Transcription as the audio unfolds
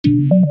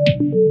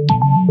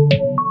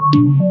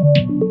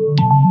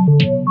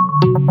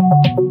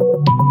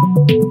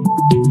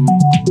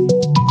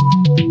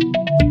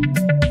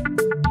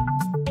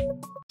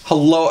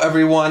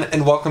everyone,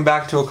 and welcome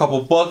back to A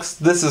Couple Books.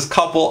 This is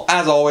Couple,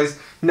 as always.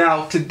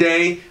 Now,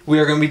 today we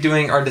are going to be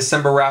doing our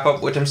December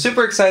wrap-up, which I'm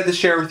super excited to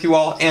share with you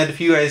all. And if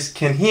you guys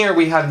can hear,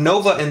 we have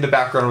Nova in the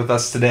background with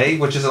us today,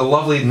 which is a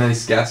lovely,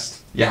 nice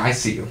guest. Yeah, I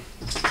see you.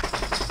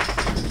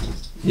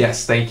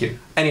 Yes, thank you.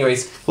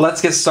 Anyways,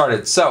 let's get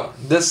started. So,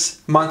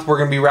 this month we're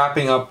going to be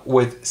wrapping up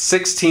with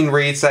 16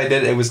 reads I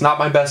did. It was not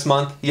my best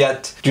month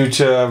yet due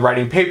to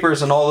writing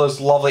papers and all those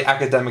lovely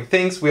academic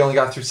things. We only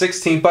got through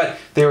 16, but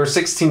they were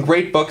 16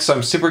 great books, so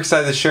I'm super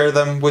excited to share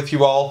them with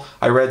you all.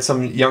 I read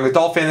some young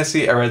adult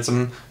fantasy, I read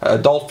some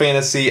adult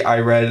fantasy, I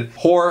read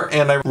horror,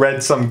 and I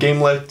read some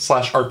game lit /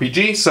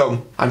 RPG,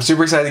 so I'm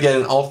super excited to get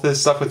in all of this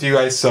stuff with you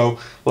guys, so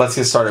let's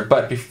get started.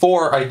 But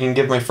before I can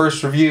give my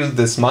first review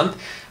this month,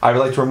 I would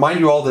like to remind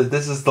you all that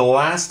this is the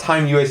last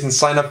time you guys can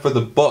sign up for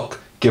the book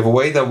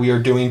giveaway that we are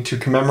doing to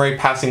commemorate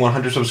passing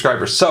 100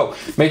 subscribers. So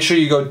make sure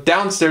you go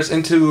downstairs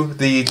into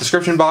the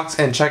description box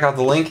and check out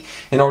the link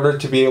in order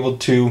to be able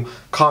to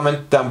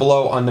comment down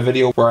below on the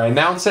video where I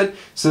announce it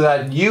so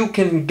that you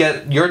can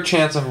get your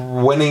chance of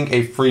winning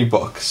a free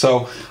book.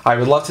 So I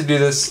would love to do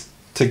this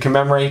to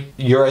commemorate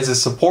your guys'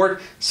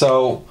 support.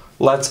 So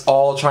let's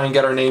all try and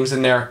get our names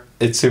in there.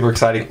 It's super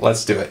exciting.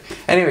 Let's do it.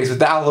 Anyways, with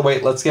that out of the way,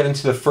 let's get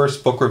into the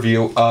first book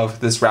review of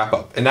this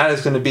wrap-up. And that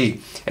is going to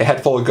be A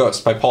Head Full of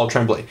Ghosts by Paul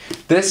Tremblay.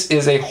 This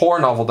is a horror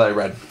novel that I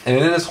read. And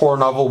in this horror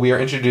novel, we are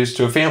introduced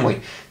to a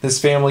family. This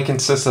family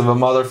consists of a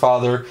mother,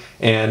 father,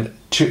 and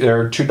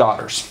their two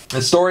daughters.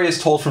 The story is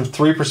told from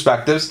three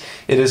perspectives.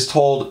 It is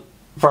told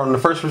from the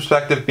first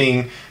perspective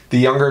being the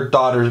younger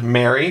daughter,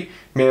 Mary.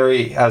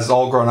 Mary has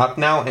all grown up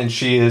now, and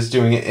she is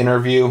doing an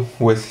interview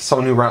with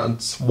someone who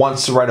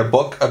wants to write a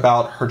book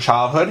about her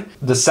childhood.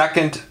 The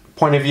second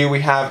point of view we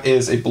have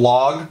is a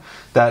blog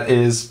that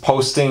is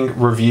posting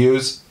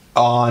reviews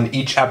on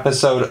each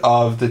episode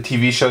of the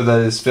TV show that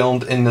is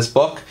filmed in this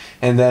book.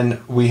 And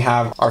then we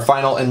have our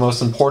final and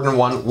most important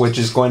one, which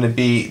is going to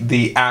be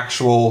the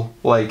actual,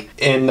 like,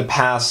 in the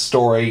past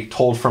story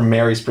told from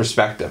Mary's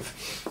perspective.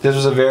 This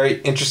was a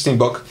very interesting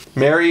book.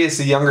 Mary is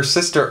the younger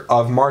sister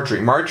of Marjorie.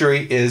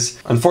 Marjorie is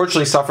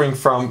unfortunately suffering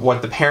from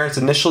what the parents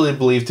initially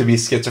believed to be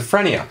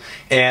schizophrenia.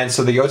 And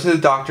so they go to the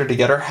doctor to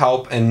get her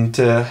help and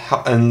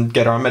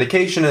get her on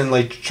medication and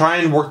like try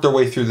and work their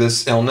way through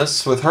this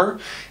illness with her.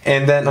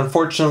 And then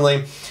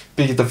unfortunately,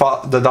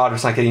 the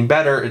daughter's not getting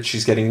better,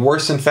 she's getting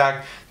worse in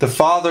fact. The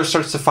father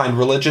starts to find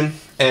religion,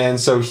 and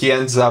so he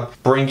ends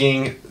up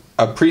bringing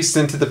a priest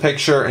into the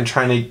picture and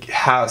trying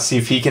to see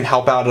if he can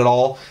help out at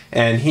all.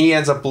 And he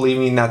ends up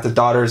believing that the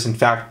daughter is in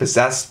fact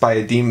possessed by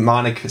a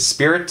demonic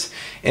spirit.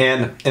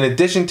 And in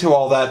addition to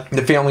all that,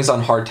 the family's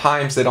on hard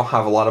times. They don't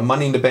have a lot of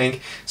money in the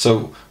bank.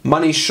 So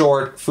money's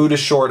short, food is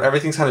short,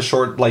 everything's kind of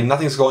short, like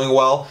nothing's going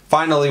well.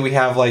 Finally, we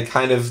have like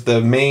kind of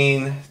the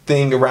main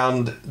thing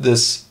around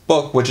this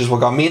book, which is what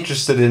got me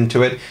interested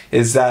into it,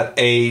 is that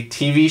a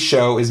TV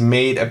show is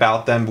made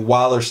about them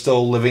while they're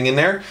still living in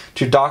there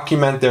to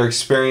document their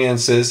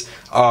experiences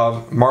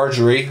of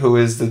Marjorie, who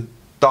is the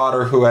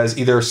daughter who has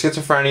either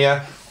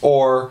schizophrenia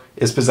or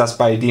is possessed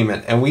by a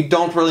demon. And we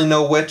don't really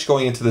know which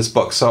going into this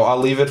book, so I'll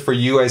leave it for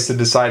you guys to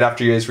decide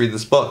after you guys read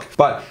this book.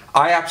 But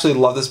I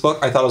absolutely love this book.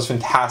 I thought it was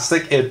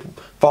fantastic. It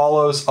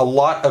follows a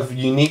lot of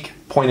unique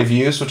point of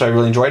views, which I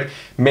really enjoyed.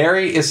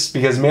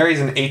 Because Mary is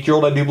an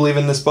 8-year-old, I do believe,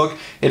 in this book.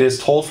 It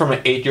is told from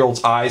an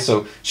 8-year-old's eye,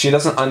 so she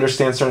doesn't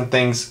understand certain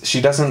things.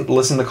 She doesn't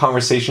listen to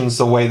conversations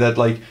the way that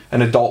like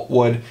an adult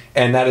would,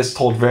 and that is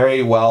told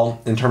very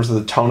well in terms of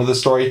the tone of the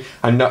story.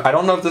 I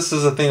don't know if this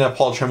is a thing that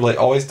Paul Tremblay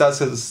always does,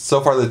 because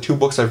so far the two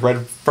books I've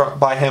read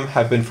by him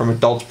have been from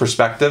adult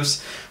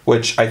perspectives,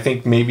 which I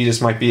think maybe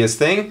just might be his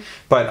thing,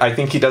 but I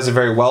think he does it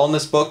very well in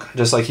this book,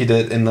 just like he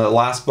did in the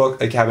last book,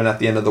 A Cabin at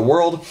the End of the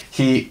World.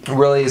 He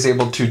really is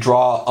able to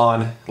draw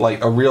on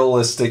like a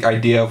realistic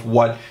idea of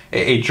what an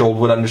 8-year-old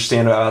would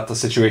understand about the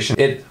situation.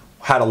 It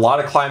had a lot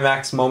of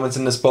climax moments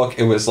in this book.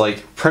 It was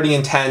like pretty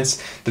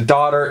intense. The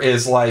daughter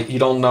is like, you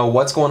don't know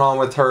what's going on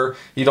with her.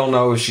 You don't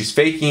know if she's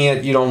faking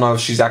it. You don't know if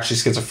she's actually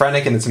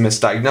schizophrenic and it's a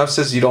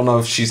misdiagnosis. You don't know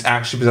if she's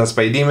actually possessed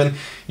by a demon.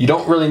 You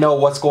don't really know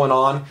what's going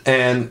on.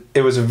 And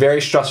it was a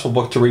very stressful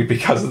book to read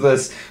because of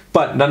this.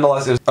 But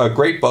nonetheless, it was a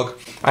great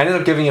book. I ended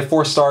up giving it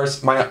 4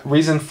 stars. My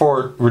reason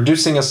for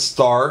reducing a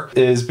star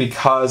is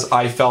because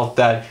I felt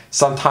that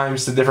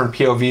sometimes the different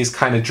POVs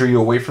kind of drew you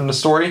away from the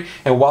story.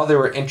 And while they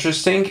were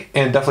interesting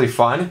and definitely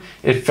fun,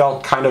 it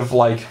felt kind of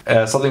like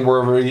something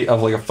worthy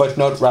of like a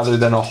footnote rather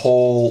than a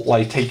whole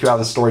like take you out of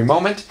the story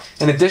moment.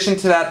 In addition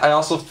to that, I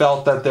also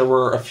felt that there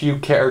were a few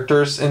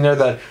characters in there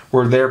that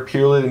were there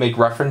purely to make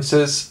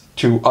references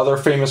to other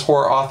famous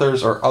horror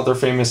authors or other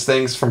famous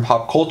things from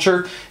pop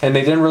culture, and they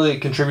didn't really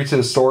contribute to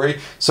the story,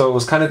 so it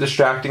was kind of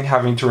distracting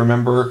having to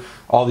remember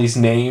all these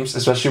names,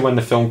 especially when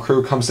the film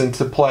crew comes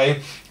into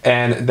play,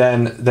 and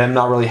then them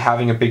not really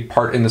having a big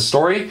part in the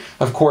story.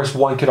 Of course,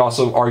 one could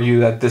also argue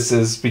that this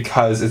is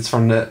because it's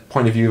from the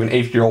point of view of an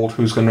 8-year-old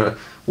who's going to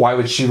why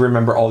would she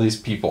remember all these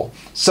people?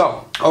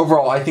 So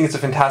overall, I think it's a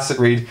fantastic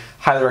read.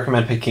 Highly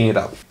recommend picking it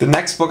up. The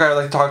next book I would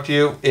like to talk to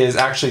you is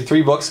actually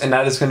 3 books, and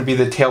that is going to be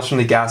the Tales from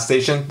the Gas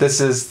Station. This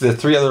is the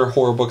 3 other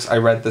horror books I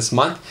read this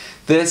month.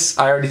 This,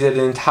 I already did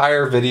an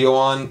entire video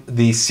on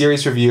the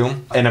series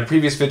review in a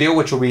previous video,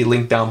 which will be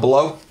linked down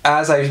below.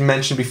 As I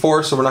mentioned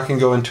before, so we're not going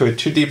to go into it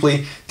too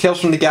deeply, Tales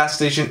from the Gas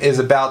Station is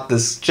about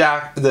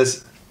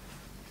Tales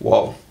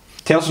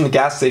from the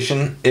Gas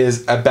Station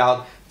is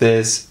about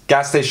this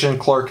gas station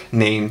clerk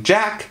named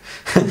Jack.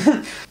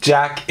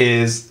 Jack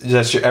is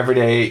just your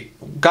everyday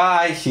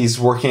guy. He's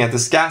working at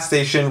this gas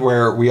station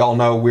where we all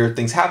know weird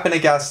things happen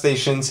at gas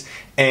stations,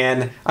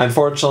 and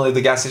unfortunately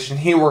the gas station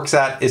he works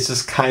at is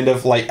just kind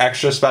of like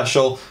extra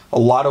special. A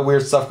lot of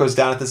weird stuff goes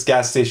down at this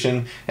gas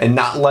station, and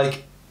not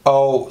like,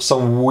 oh,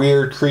 some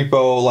weird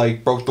creepo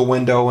like broke the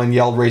window and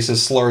yelled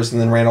racist slurs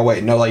and then ran away.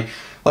 No,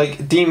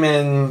 like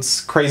demons,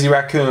 crazy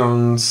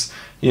raccoons,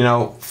 you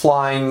know,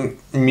 flying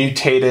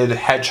mutated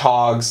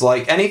hedgehogs,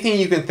 like anything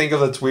you can think of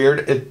that's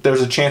weird,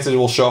 there's a chance it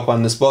will show up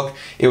on this book.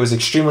 It was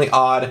extremely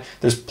odd.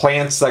 There's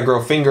plants that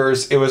grow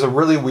fingers. It was a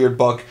really weird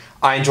book.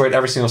 I enjoyed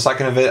every single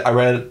second of it. I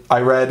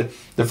read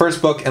the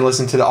first book and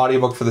listened to the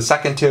audiobook for the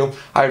second 2.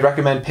 I'd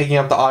recommend picking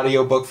up the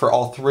audiobook for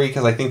all 3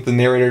 because I think the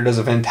narrator does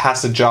a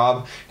fantastic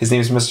job. His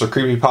name is Mr.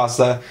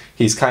 Creepypasta.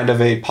 He's kind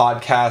of a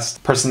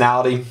podcast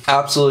personality.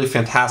 Absolutely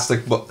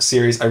fantastic book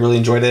series. I really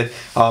enjoyed it.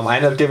 I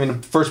ended up giving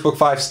the first book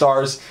 5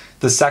 stars.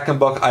 The second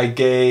book I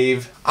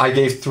gave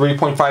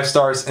 3.5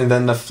 stars, and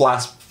then the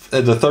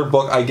third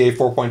book I gave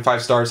 4.5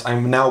 stars.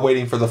 I'm now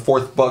waiting for the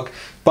 4th book,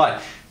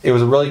 but it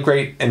was a really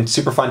great and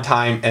super fun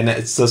time, and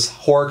it's this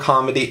horror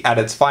comedy at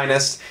its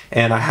finest,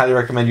 and I highly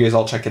recommend you guys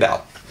all check it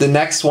out. The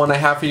next one I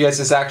have for you guys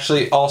is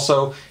actually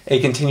also a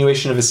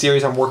continuation of a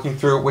series I'm working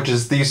through, which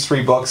is these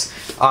 3 books.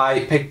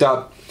 I picked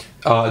up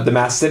The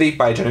Masked City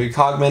by Genevieve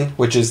Cogman,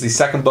 which is the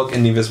 2nd book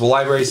in the Invisible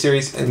Library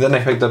series, and then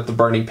I picked up The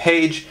Burning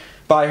Page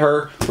by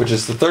her, which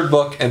is the 3rd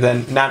book, and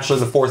then naturally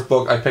the 4th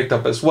book I picked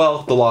up as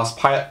well, The Lost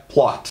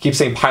Plot. Keep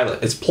saying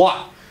pilot. It's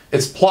plot.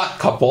 It's plot,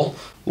 couple.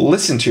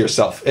 Listen to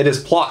yourself. It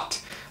is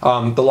plot.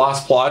 The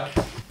Lost Plot.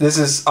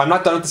 I'm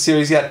not done with the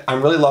series yet.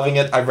 I'm really loving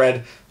it. I've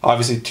read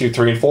obviously 2,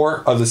 3, and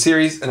 4 of the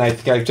series, and I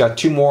think I've got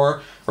 2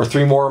 more or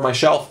 3 more on my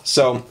shelf.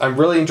 So I'm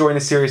really enjoying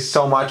the series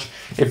so much.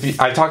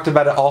 I talked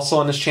about it also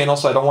on this channel,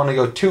 so I don't want to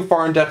go too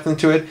far in depth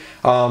into it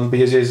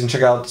because you guys can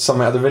check out some of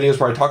my other videos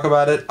where I talk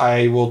about it.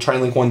 I will try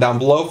and link one down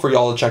below for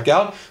y'all to check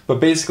out.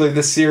 But basically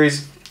this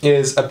series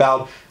is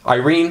about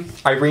Irene.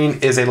 Irene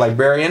is a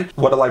librarian.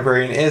 What a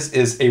librarian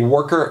is a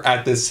worker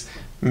at this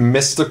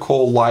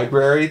mystical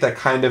library that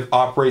kind of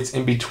operates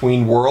in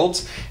between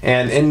worlds,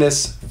 and in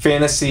this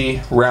fantasy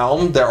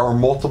realm there are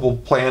multiple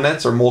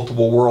planets, or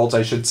multiple worlds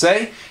I should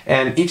say,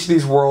 and each of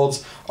these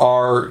worlds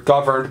are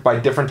governed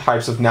by different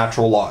types of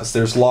natural laws.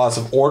 There's laws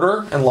of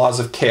order and laws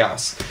of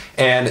chaos,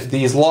 and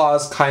these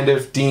laws kind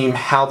of deem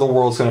how the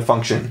world's going to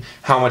function,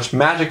 how much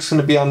magic's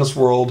going to be on this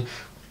world.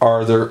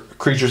 Are there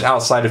creatures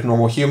outside of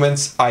normal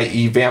humans,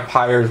 i.e.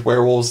 vampires,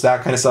 werewolves,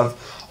 that kind of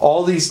stuff?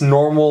 All these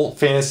normal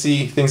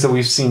fantasy things that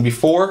we've seen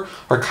before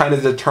are kind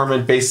of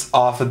determined based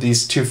off of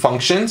these 2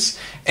 functions,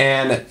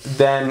 and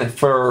then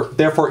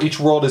therefore each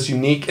world is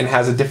unique and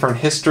has a different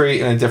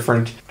history and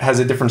has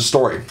a different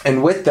story.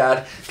 And with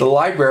that, the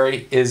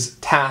library is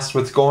tasked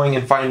with going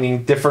and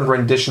finding different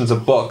renditions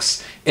of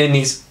books in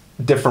these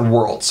different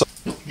worlds. So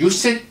you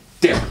sit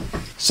there.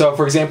 So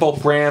for example,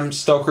 Bram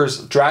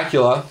Stoker's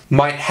Dracula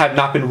might have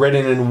not been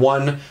written in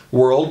one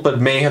world,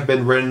 but may have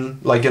been written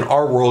like in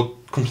our world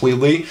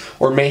completely,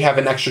 or may have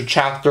an extra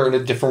chapter in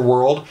a different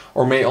world,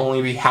 or may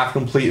only be half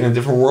complete in a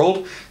different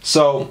world.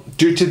 So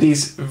due to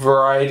these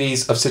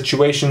varieties of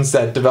situations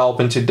that develop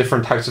into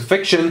different types of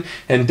fiction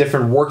and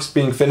different works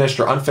being finished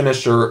or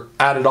unfinished or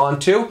added on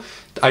to,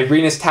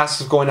 Irene is tasked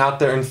with going out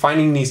there and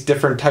finding these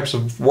different types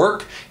of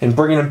work and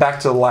bringing them back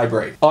to the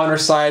library. On her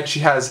side, she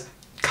has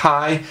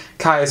Kai.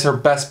 Kai is her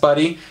best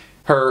buddy,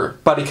 her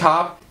buddy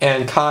cop,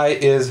 and Kai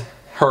is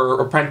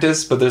her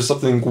apprentice, but there's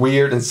something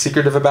weird and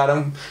secretive about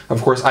him.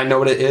 Of course, I know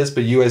what it is,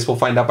 but you guys will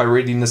find out by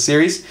reading the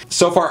series.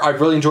 So far,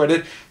 I've really enjoyed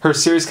it. Her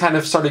series kind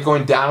of started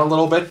going down a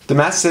little bit. The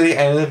Masked City,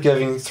 I ended up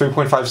giving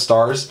 3.5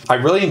 stars. I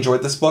really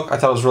enjoyed this book. I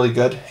thought it was really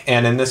good.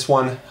 And in this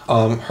one,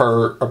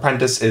 her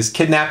apprentice is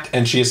kidnapped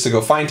and she has to go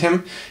find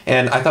him.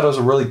 And I thought it was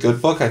a really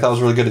good book. I thought it was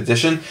a really good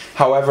addition.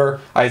 However,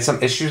 I had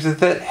some issues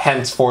with it,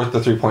 henceforth the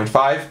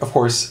 3.5. Of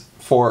course,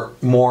 for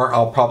more,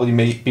 I'll probably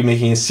be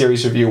making a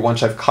series review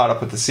once I've caught up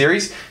with the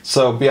series,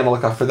 so be on the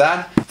lookout for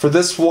that. For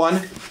this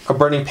one, A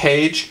Burning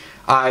Page,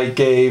 I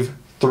gave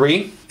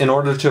 3. In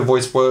order to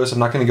avoid spoilers, I'm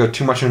not going to go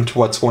too much into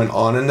what's going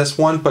on in this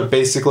one, but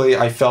basically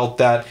I felt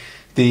that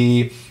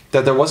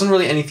there wasn't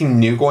really anything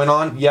new going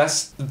on.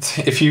 Yes,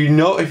 if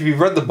you've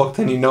read the book,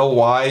 then you know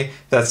why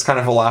that's kind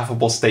of a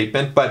laughable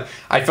statement, but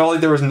I felt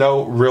like there was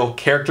no real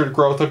character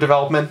growth or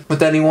development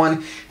with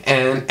anyone,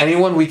 and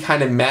anyone we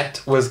kind of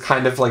met was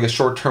kind of like a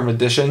short-term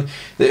addition.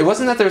 It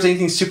wasn't that there was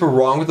anything super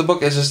wrong with the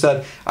book, it's just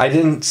that I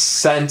didn't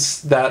sense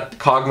that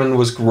Cogman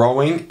was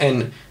growing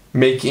and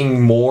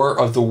making more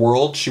of the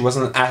world. She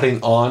wasn't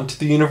adding on to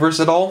the universe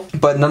at all,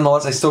 but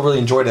nonetheless, I still really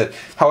enjoyed it.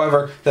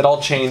 However, that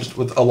all changed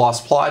with A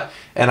Lost Plot,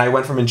 and I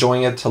went from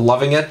enjoying it to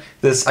loving it.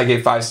 This, I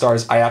gave 5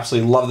 stars. I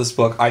absolutely love this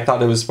book. I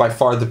thought it was by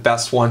far the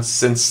best one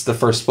since the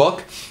first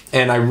book,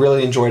 and I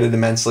really enjoyed it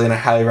immensely, and I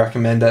highly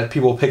recommend that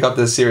people pick up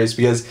this series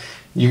because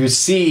you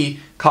see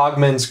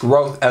Cogman's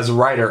growth as a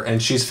writer,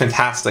 and she's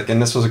fantastic,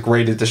 and this was a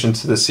great addition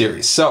to the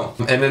series. So,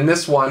 and in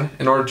this one,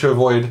 in order to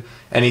avoid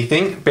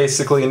anything,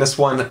 basically in this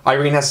one,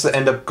 Irene has to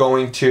end up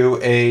going to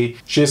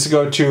she has to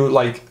go to,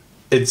 like,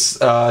 it's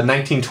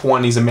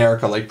 1920s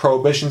America, like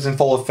prohibition's in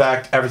full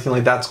effect, everything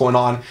like that's going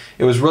on.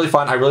 It was really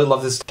fun. I really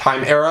love this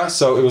time era,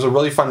 so it was a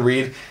really fun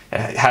read.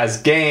 It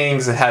has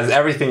gangs, it has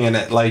everything in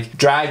it, like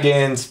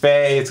dragons,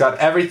 fae, it's got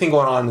everything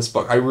going on in this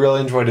book. I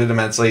really enjoyed it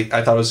immensely.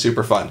 I thought it was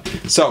super fun.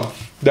 So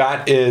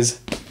that is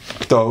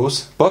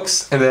those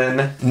books. And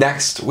then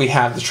next we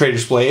have The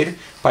Traitor's Blade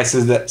by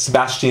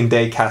Sebastian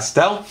de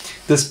Castell.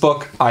 This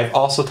book I've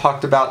also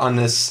talked about on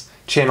this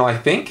channel, I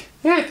think.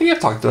 Yeah, I think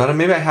I've talked about it.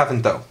 Maybe I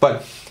haven't though.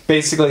 But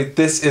basically,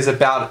 this is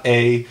about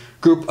a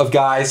group of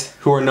guys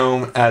who are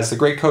known as the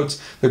Greatcoats.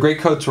 The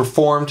Greatcoats were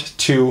formed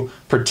to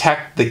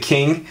protect the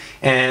king,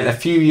 and a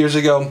few years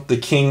ago, the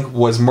king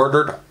was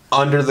murdered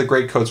under the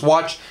Greatcoats'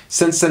 watch.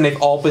 Since then,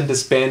 they've all been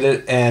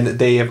disbanded, and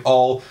they have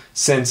all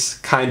since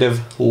kind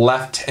of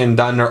left and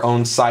done their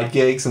own side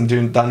gigs and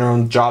done their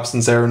own jobs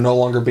since they're no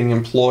longer being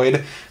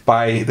employed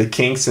by the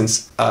king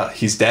since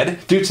he's dead.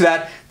 Due to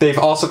that, they've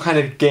also kind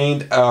of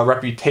gained a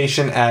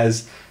reputation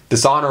as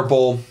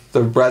dishonorable.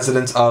 The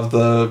residents of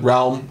the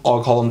realm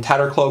all call them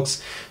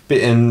Tattercloaks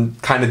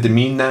and kind of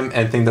demean them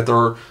and think that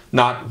they're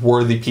not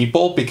worthy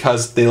people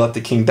because they let the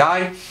king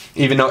die,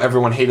 even though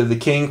everyone hated the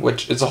king,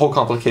 which is a whole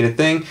complicated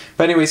thing.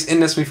 But anyways,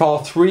 in this we follow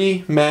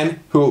 3 men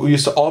who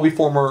used to all be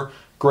former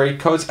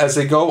Greatcoats as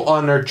they go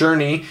on their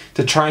journey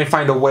to try and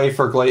find a way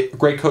for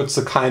Greatcoats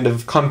to kind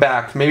of come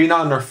back, maybe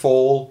not in their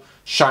full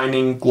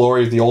shining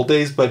glory of the old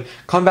days, but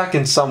come back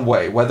in some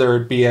way, whether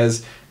it be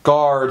as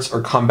guards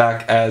or come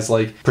back as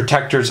like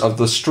protectors of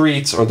the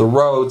streets or the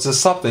roads or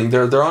something.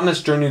 They're on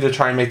this journey to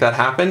try and make that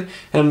happen,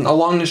 and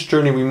along this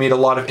journey we meet a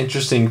lot of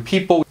interesting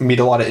people, we meet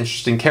a lot of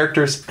interesting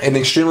characters. An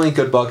extremely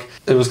good book.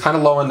 It was kind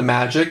of low on the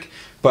magic,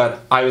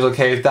 but I was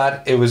okay with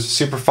that. It was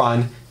super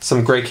fun.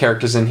 Some great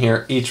characters in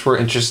here. Each were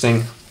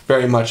interesting.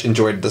 Very much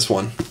enjoyed this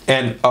one.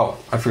 And oh,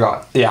 I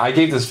forgot. Yeah, I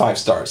gave this 5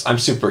 stars. I'm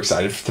super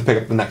excited to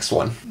pick up the next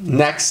one.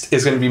 Next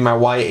is going to be my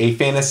YA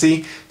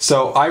fantasy.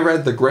 So I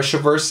read the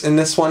Grishaverse in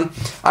this one.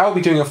 I will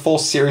be doing a full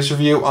series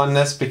review on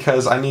this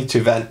because I need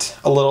to vent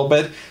a little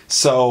bit.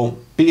 So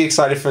be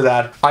excited for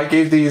that. I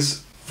gave these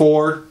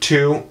 4,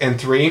 2, and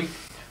 3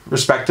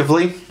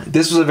 respectively.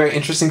 This was a very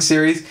interesting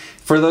series.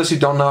 For those who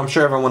don't know, I'm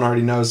sure everyone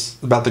already knows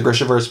about the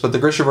Grishaverse, but the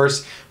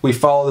Grishaverse, we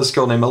follow this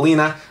girl named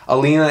Alina.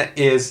 Alina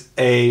is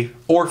an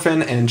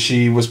orphan, and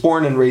she was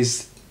born and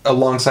raised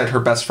alongside her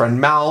best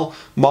friend Mal.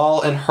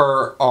 Mal and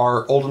her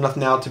are old enough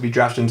now to be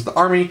drafted into the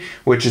army,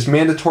 which is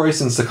mandatory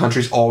since the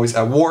country's always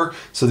at war,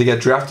 so they get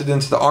drafted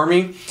into the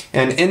army.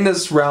 And in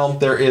this realm,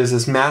 there is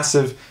this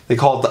massive, they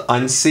call it the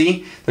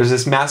Unsea. There's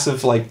this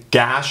massive like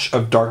gash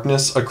of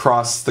darkness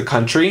across the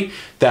country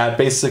that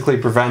basically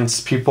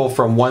prevents people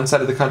from one side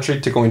of the country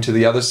to going to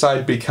the other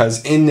side,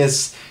 because in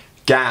this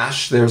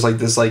gash there's like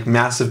this like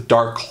massive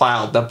dark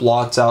cloud that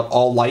blots out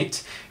all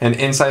light, and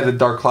inside the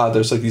dark cloud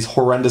there's like these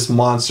horrendous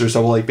monsters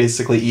that will like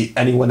basically eat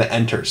anyone that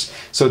enters.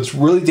 So it's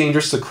really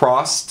dangerous to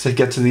cross to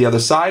get to the other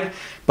side,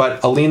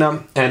 but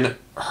Alina and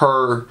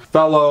her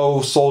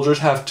fellow soldiers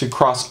have to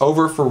cross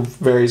over for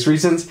various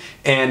reasons,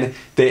 and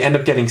they end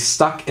up getting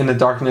stuck in the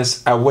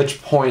darkness, at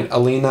which point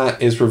Alina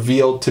is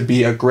revealed to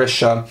be a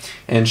Grisha,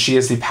 and she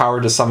has the power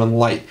to summon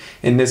light.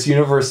 In this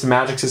universe, the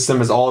magic system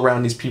is all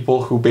around these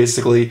people who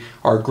basically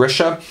are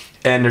Grisha,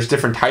 and there's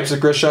different types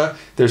of Grisha.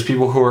 There's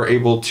people who are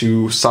able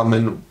to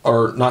summon,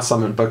 or not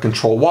summon, but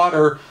control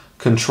water,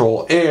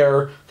 control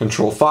air,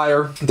 control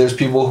fire. There's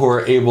people who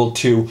are able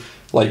to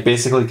like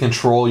basically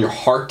control your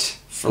heart,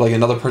 for like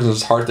another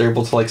person's heart. They're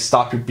able to like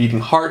stop your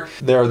beating heart.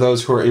 There are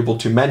those who are able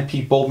to mend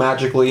people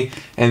magically,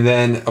 and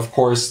then of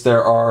course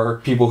there are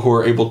people who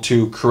are able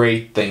to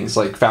create things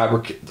like I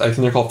think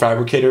they're called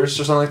fabricators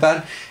or something like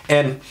that.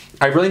 And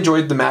I really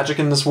enjoyed the magic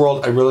in this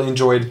world. I really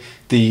enjoyed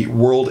the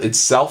world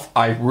itself.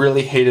 I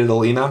really hated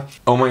Alina.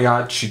 Oh my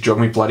god, she drove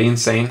me bloody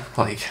insane.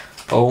 Like,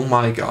 oh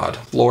my god,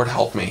 Lord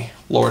help me.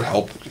 Lord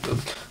help.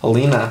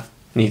 Alina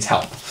needs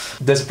help.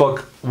 This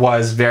book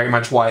was very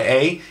much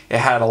YA. It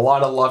had a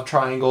lot of love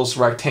triangles,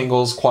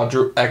 rectangles,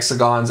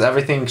 hexagons,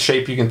 everything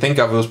shape you can think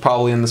of. It was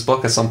probably in this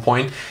book at some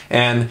point.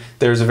 And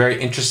there's a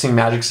very interesting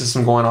magic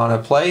system going on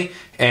at play,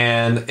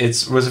 and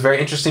it was a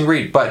very interesting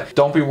read. But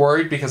don't be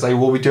worried, because I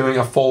will be doing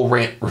a full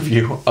rant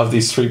review of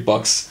these 3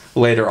 books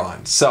later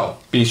on. So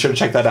be sure to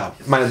check that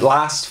out. My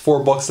last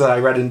 4 books that I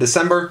read in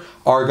December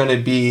are going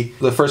to be,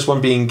 the first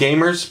one being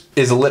Gamers,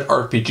 is a lit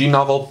RPG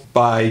novel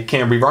by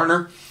Cambry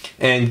Varner.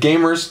 And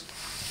Gamers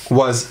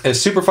was a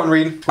super fun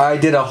read. I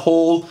did a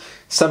whole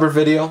separate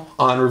video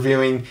on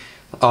reviewing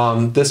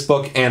this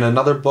book and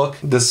another book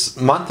this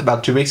month,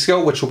 about 2 weeks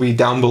ago, which will be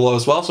down below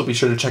as well, so be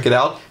sure to check it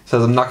out.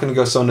 So I'm not going to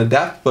go so into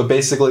depth, but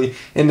basically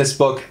in this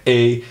book,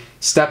 a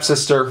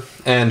stepsister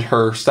and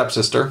her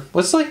stepsister,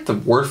 what's like the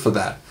word for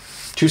that?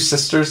 Two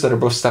sisters that are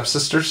both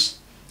stepsisters?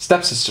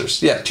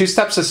 Stepsisters, yeah, two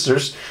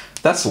stepsisters,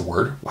 that's the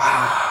word.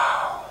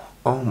 Wow,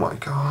 oh my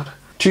god.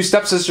 Two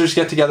stepsisters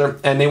get together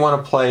and they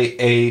want to play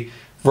a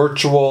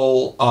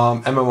virtual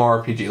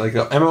MMORPG, like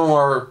an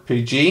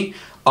MMORPG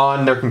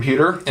on their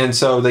computer, and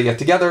so they get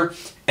together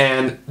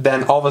and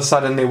then all of a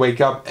sudden they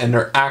wake up and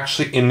they're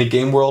actually in the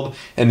game world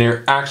and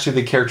they're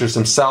actually the characters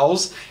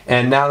themselves,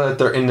 and now that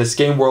they're in this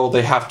game world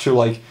they have to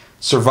like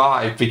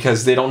survive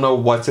because they don't know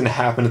what's going to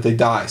happen if they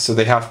die. So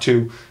they have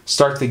to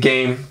start the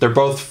game. They're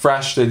both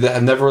fresh. They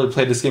have never really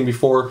played this game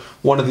before.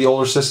 One of the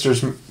older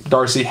sisters,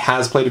 Darcy,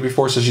 has played it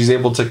before, so she's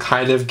able to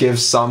kind of give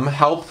some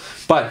help.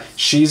 But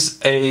she's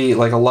a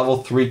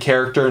level 3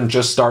 character and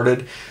just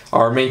started.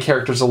 Our main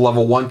character is a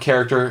level 1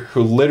 character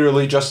who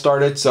literally just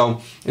started.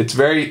 So it's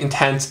very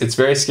intense. It's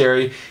very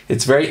scary.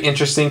 It's very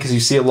interesting because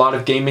you see a lot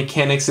of game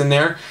mechanics in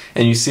there,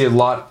 and you see a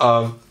lot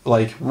of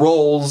like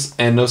roles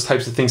and those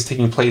types of things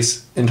taking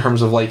place in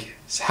terms of like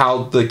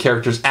how the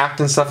characters act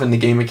and stuff and the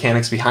game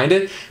mechanics behind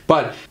it.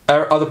 But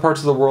other parts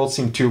of the world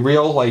seem too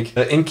real. Like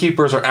the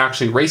innkeepers are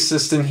actually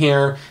racist in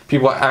here.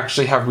 People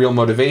actually have real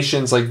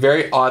motivations. Like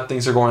very odd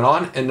things are going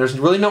on, and there's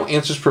really no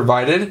answers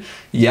provided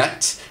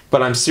yet.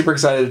 But I'm super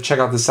excited to check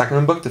out the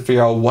second book to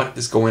figure out what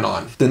is going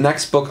on. The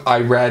next book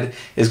I read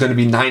is going to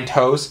be Nine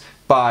Toes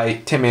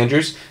by Tim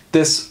Andrews.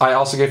 This I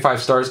also gave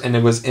 5 stars, and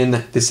it was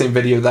in the same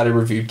video that I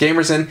reviewed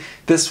Gamers in.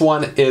 This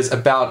one is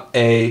about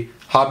a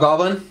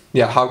hobgoblin.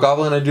 Yeah,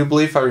 hobgoblin, I do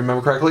believe, if I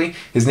remember correctly.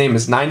 His name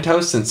is Nine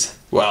Toes since,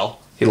 well,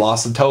 he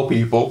lost a toe,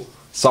 people.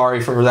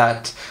 Sorry for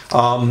that.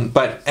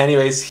 But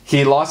anyways,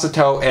 he lost a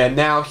toe, and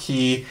now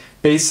he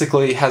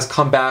basically has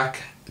come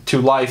back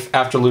to life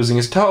after losing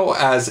his toe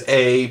as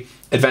a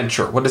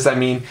adventurer. What does that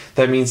mean?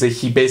 That means that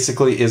he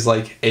basically is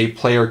like a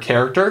player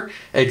character,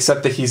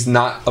 except that he's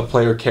not a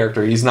player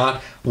character. He's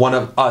not one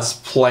of us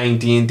playing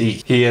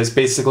D&D. He has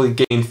basically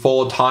gained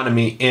full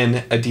autonomy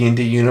in a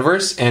D&D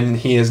universe, and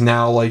he is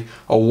now like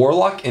a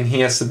warlock, and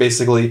he has to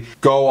basically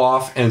go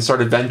off and start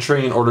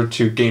adventuring in order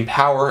to gain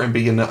power and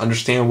begin to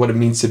understand what it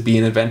means to be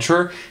an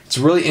adventurer. It's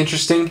really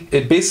interesting.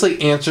 It basically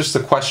answers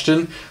the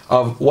question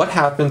of what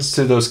happens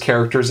to those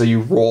characters that you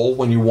roll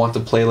when you want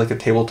to play like a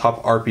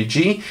tabletop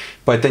RPG,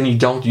 but then you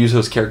don't use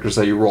those characters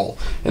that you roll.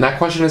 And that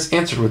question is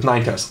answered with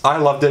Nine Toes. I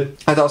loved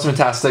it. I thought it was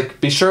fantastic.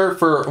 Be sure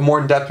for a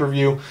more in-depth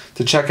review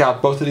to check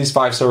out both of these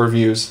 5-star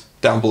reviews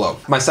down below.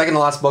 My second to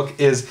last book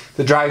is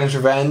The Dragon's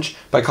Revenge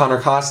by Connor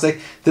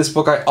Kostick. This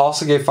book I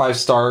also gave 5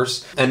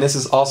 stars, and this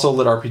is also a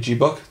lit RPG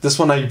book. This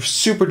one I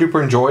super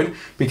duper enjoyed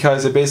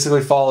because it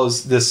basically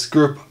follows this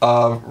group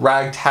of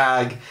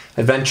ragtag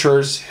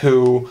adventurers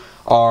who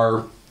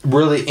are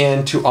really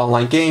into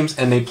online games,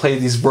 and they play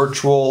these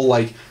virtual,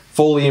 like,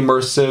 fully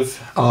immersive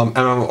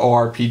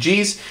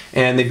MMORPGs,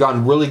 and they've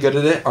gotten really good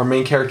at it. Our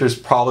main character is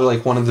probably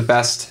like one of the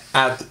best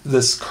at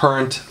this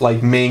current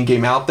like main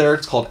game out there.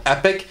 It's called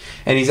Epic,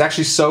 and he's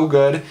actually so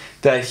good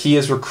that he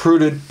is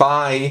recruited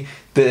by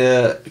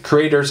the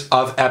creators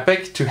of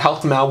Epic to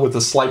help them out with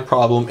a slight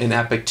problem in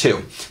Epic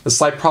 2. The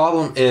slight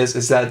problem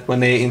is that when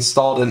they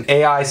installed an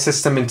AI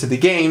system into the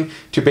game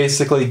to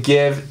basically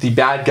give the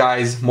bad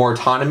guys more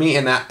autonomy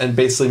and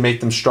basically make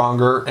them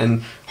stronger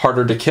and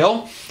harder to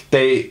kill,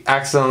 they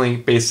accidentally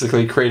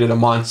basically created a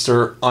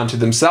monster onto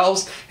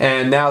themselves,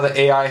 and now the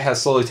AI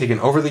has slowly taken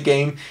over the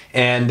game,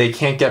 and they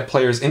can't get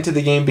players into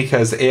the game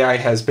because the AI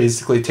has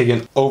basically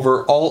taken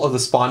over all of the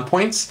spawn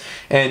points.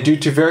 And due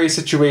to various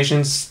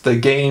situations, the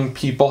game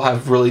people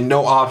have really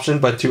no option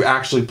but to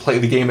actually play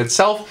the game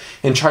itself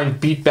and try and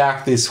beat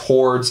back these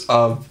hordes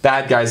of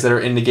bad guys that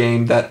are in the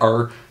game that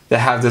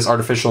have this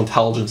artificial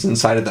intelligence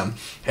inside of them.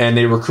 And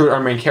they recruit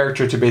our main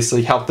character to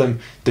basically help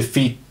them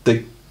defeat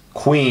the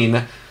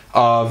queen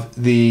of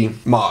the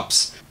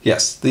mobs.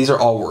 Yes, these are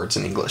all words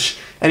in English.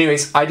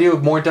 Anyways, I do a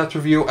more in-depth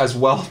review as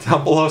well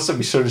down below, so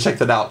be sure to check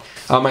that out.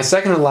 My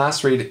second and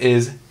last read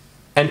is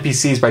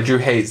NPCs by Drew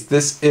Hayes.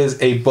 This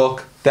is a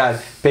book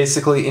that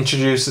basically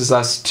introduces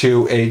us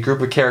to a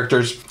group of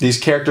characters. These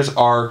characters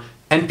are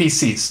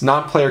NPCs,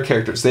 not player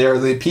characters. They are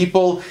the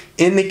people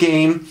in the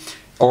game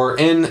or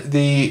in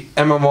the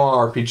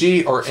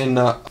MMORPG or in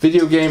the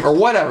video game or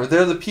whatever.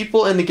 They're the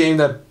people in the game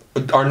that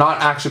are not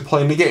actually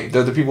playing the game.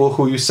 They're the people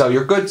who you sell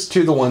your goods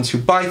to, the ones who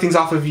buy things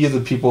off of you, the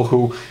people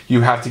who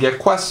you have to get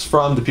quests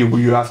from, the people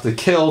you have to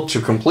kill to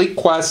complete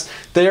quests.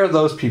 They are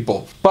those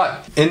people.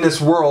 But in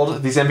this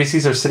world, these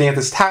NPCs are sitting at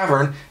this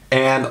tavern,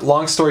 and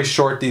long story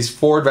short, these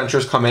 4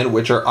 adventurers come in,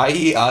 which are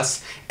i.e.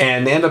 us,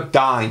 and they end up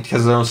dying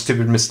because of their own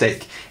stupid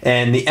mistake.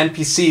 And the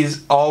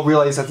NPCs all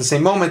realize at the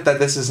same moment that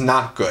this is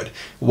not good.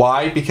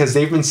 Why? Because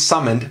they've been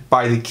summoned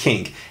by the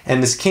king.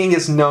 And this king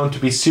is known to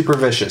be super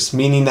vicious,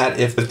 meaning that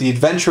if the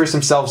adventurers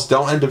themselves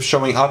don't end up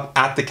showing up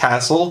at the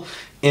castle,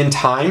 in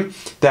time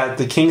that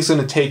the king's going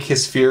to take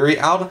his fury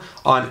out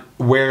on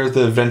where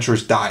the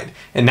adventurers died.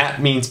 And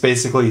that means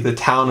basically the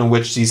town in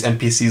which these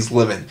NPCs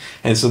live in.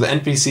 And so the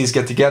NPCs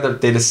get together,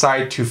 they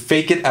decide to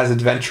fake it as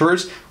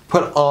adventurers,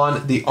 put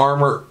on the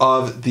armor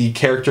of the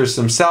characters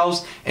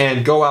themselves,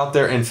 and go out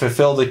there and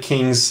fulfill the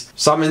king's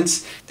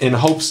summons in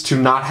hopes to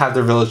not have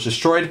their village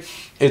destroyed.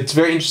 It's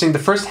very interesting. The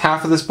first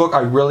half of this book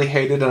I really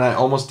hated and I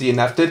almost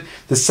DNF'd it.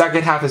 The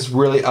second half is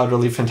really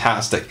utterly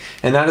fantastic.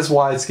 And that is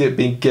why it's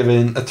being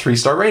given a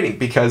 3-star rating,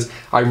 because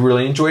I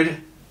really enjoyed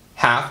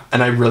half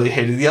and I really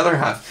hated the other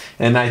half.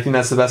 And I think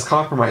that's the best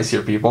compromise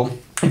here, people.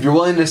 If you're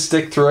willing to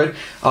stick through it,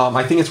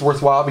 I think it's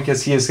worthwhile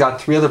because he has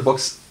got 3 other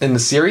books in the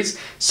series.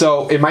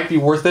 So it might be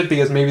worth it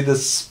because maybe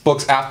this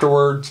books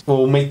afterwards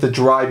will make the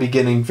dry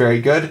beginning very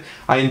good.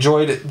 I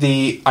enjoyed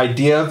the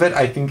idea of it.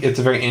 I think it's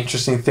a very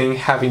interesting thing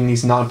having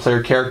these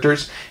non-player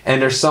characters. And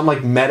there's some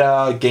like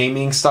meta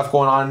gaming stuff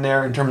going on in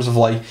there in terms of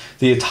like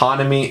the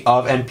autonomy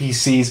of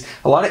NPCs.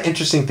 A lot of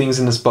interesting things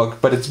in this book,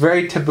 but it's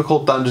very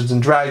typical Dungeons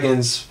and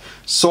Dragons,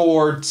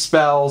 sword,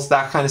 spells,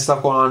 that kind of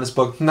stuff going on in this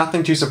book.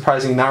 Nothing too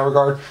surprising in that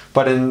regard,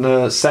 but in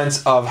the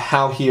sense of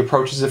how he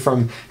approaches it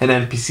from an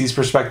NPC's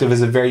perspective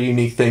is a very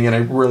unique thing, and I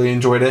really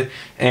enjoyed it.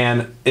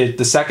 And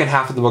the second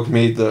half of the book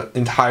made the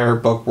entire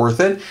book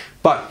worth it.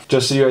 But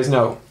just so you guys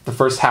know, the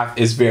first half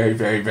is very,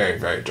 very, very,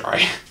 very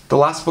dry. The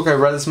last book I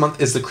read this month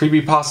is the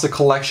Creepypasta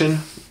collection,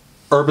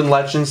 Urban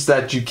Legends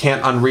That You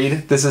Can't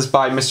Unread. This is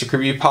by Mr.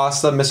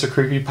 Creepypasta. Mr.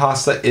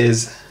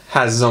 Creepypasta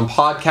has his own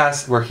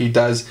podcast where he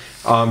does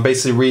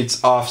basically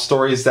reads off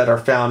stories that are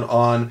found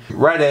on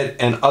Reddit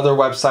and other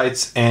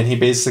websites, and he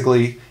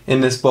basically in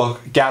this book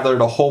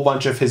gathered a whole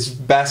bunch of his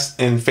best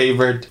and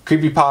favorite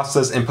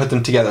creepypastas and put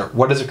them together.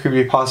 What is a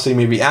creepypasta, you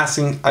may be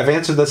asking? I've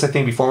answered this I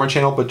think before on my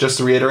channel, but just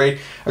to reiterate,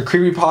 a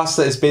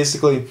creepypasta is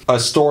basically a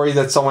story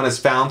that someone has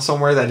found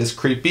somewhere that is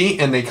creepy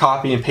and they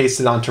copy and paste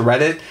it onto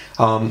Reddit.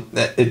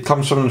 It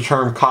comes from the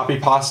term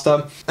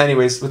copypasta.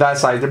 Anyways, with that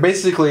aside, they're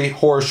basically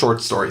horror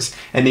short stories,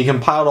 and he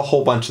compiled a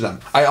whole bunch of them.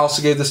 I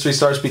also gave this 3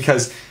 stars because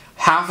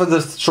half of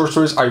the short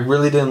stories I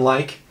really didn't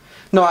like.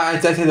 No, I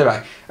take that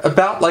back.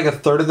 About like a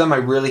third of them I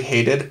really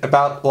hated.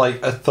 About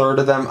like a third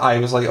of them I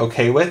was like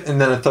okay with,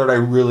 and then a third I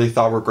really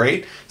thought were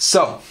great.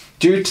 So,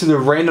 due to the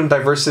random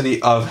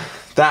diversity of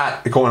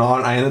that going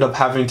on, I ended up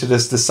having to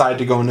just decide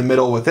to go in the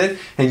middle with it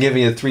and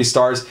giving it 3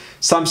 stars.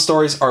 Some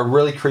stories are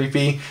really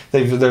creepy.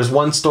 There's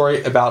one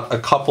story about a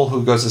couple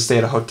who goes to stay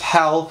at a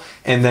hotel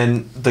and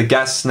then the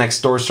guests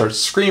next door start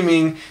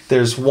screaming.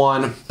 There's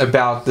one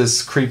about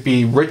this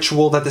creepy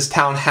ritual that this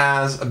town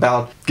has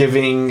about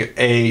giving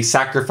a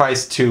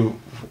sacrifice to,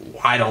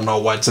 I don't know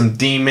what, some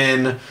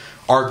demon,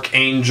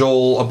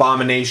 archangel,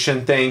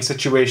 abomination thing,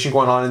 situation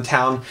going on in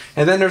town.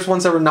 And then there's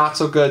ones that were not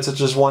so good,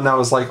 such as one that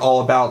was like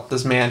all about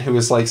this man who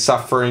was like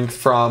suffering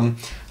from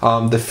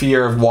the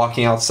fear of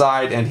walking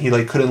outside, and he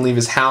like couldn't leave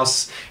his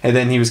house, and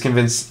then he was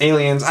convinced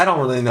aliens. I don't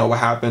really know what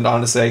happened,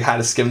 honestly. I had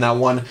to skim that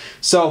one.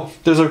 So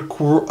there's a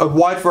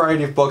wide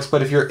variety of books,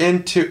 but if you're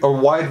into a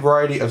wide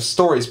variety of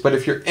stories, but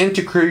if you're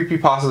into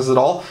creepypastas at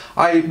all,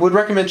 I would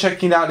recommend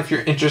checking it out if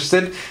you're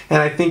interested,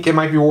 and I think it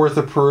might be worth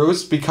a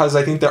peruse because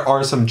I think there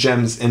are some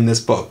gems in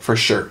this book for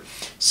sure.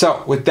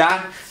 So with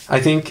that, I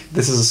think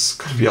this is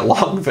going to be a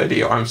long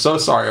video. I'm so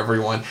sorry,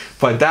 everyone,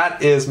 but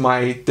that is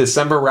my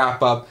December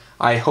wrap up.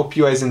 I hope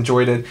you guys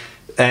enjoyed it,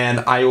 and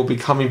I will be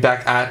coming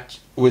back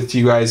with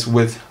you guys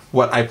with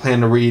what I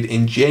plan to read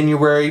in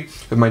January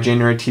with my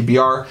January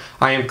TBR.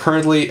 I am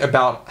currently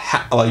about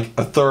like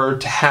a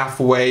third to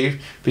halfway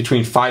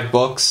between 5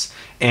 books,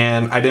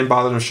 and I didn't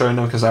bother to show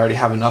them because I already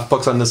have enough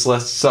books on this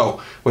list. So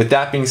with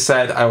that being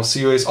said, I will see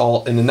you guys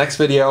all in the next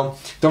video.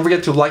 Don't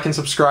forget to like and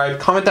subscribe.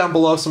 Comment down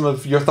below some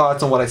of your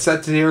thoughts on what I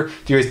said here.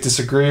 Do you guys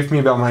disagree with me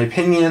about my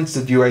opinions?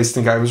 Did you guys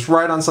think I was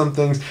right on some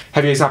things?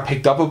 Have you guys not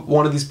picked up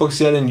one of these books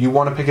yet and you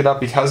want to pick it up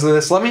because of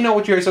this? Let me know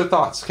what you guys'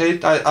 thoughts,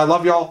 okay? I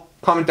love y'all.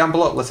 Comment down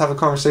below. Let's have a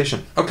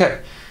conversation.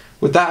 Okay,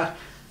 with that,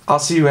 I'll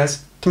see you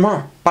guys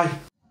tomorrow. Bye.